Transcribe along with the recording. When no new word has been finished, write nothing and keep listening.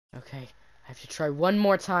Okay, I have to try one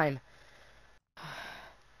more time.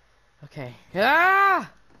 Okay.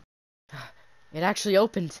 Ah! It actually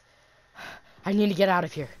opened. I need to get out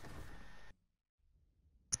of here.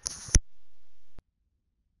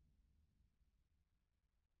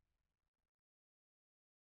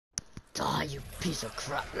 Die, you piece of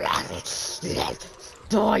crap.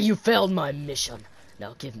 Die, you failed my mission.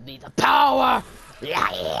 Now give me the power. The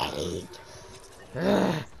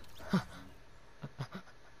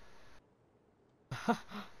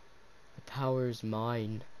power is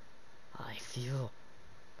mine. I feel.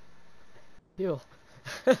 Dude,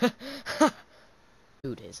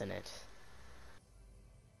 isn't it?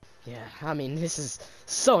 Yeah, I mean, this is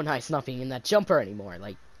so nice not being in that jumper anymore.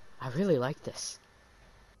 Like, I really like this.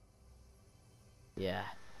 Yeah,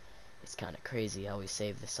 it's kind of crazy how we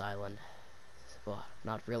saved this island. Well,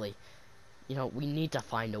 not really. You know, we need to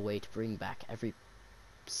find a way to bring back every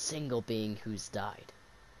single being who's died.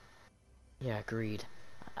 Yeah, agreed.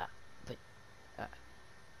 But, uh,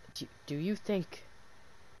 do you think...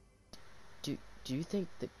 Do you think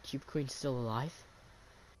the Cube Queen's still alive?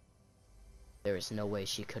 There is no way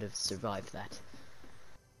she could have survived that.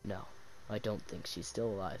 No, I don't think she's still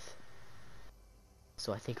alive.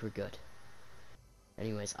 So I think we're good.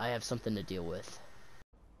 Anyways, I have something to deal with.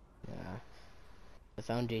 Yeah. The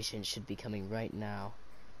Foundation should be coming right now.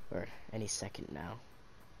 Or any second now.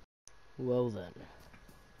 Well then.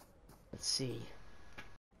 Let's see.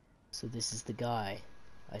 So this is the guy,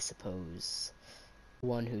 I suppose.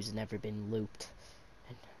 One who's never been looped.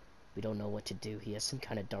 And we don't know what to do. He has some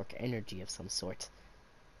kind of dark energy of some sort.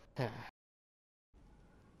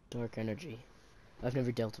 Dark energy. I've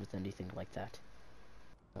never dealt with anything like that.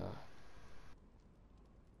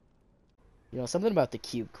 You know, something about the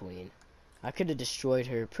Cube Queen. I could have destroyed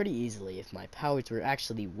her pretty easily if my powers were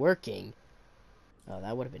actually working. Oh,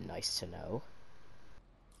 that would have been nice to know.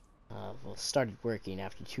 Well, started working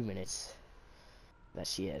after 2 minutes that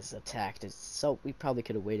she has attacked. So we probably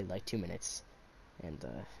could have waited like 2 minutes. And,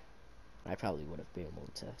 I probably would have been able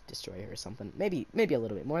to destroy her or something. Maybe a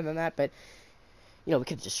little bit more than that, but, you know, we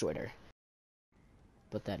could have destroyed her.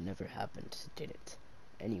 But that never happened, did it?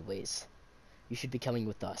 Anyways, you should be coming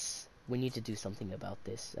with us. We need to do something about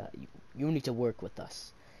this. You need to work with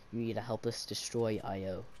us. You need to help us destroy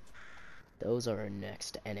Io. Those are our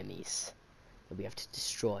next enemies that we have to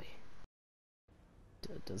destroy.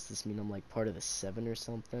 Does this mean I'm like part of the 7 or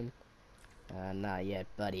something? Not yet,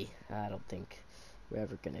 buddy. I don't think we're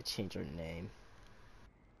ever gonna change our name.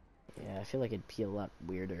 Yeah, I feel like it'd be a lot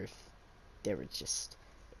weirder if there were just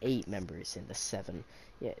 8 members in the 7.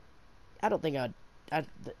 Yeah, I don't think the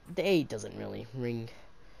 8 doesn't really ring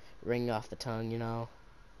off the tongue, you know.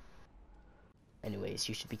 Anyways,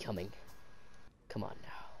 you should be coming. Come on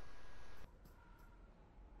now.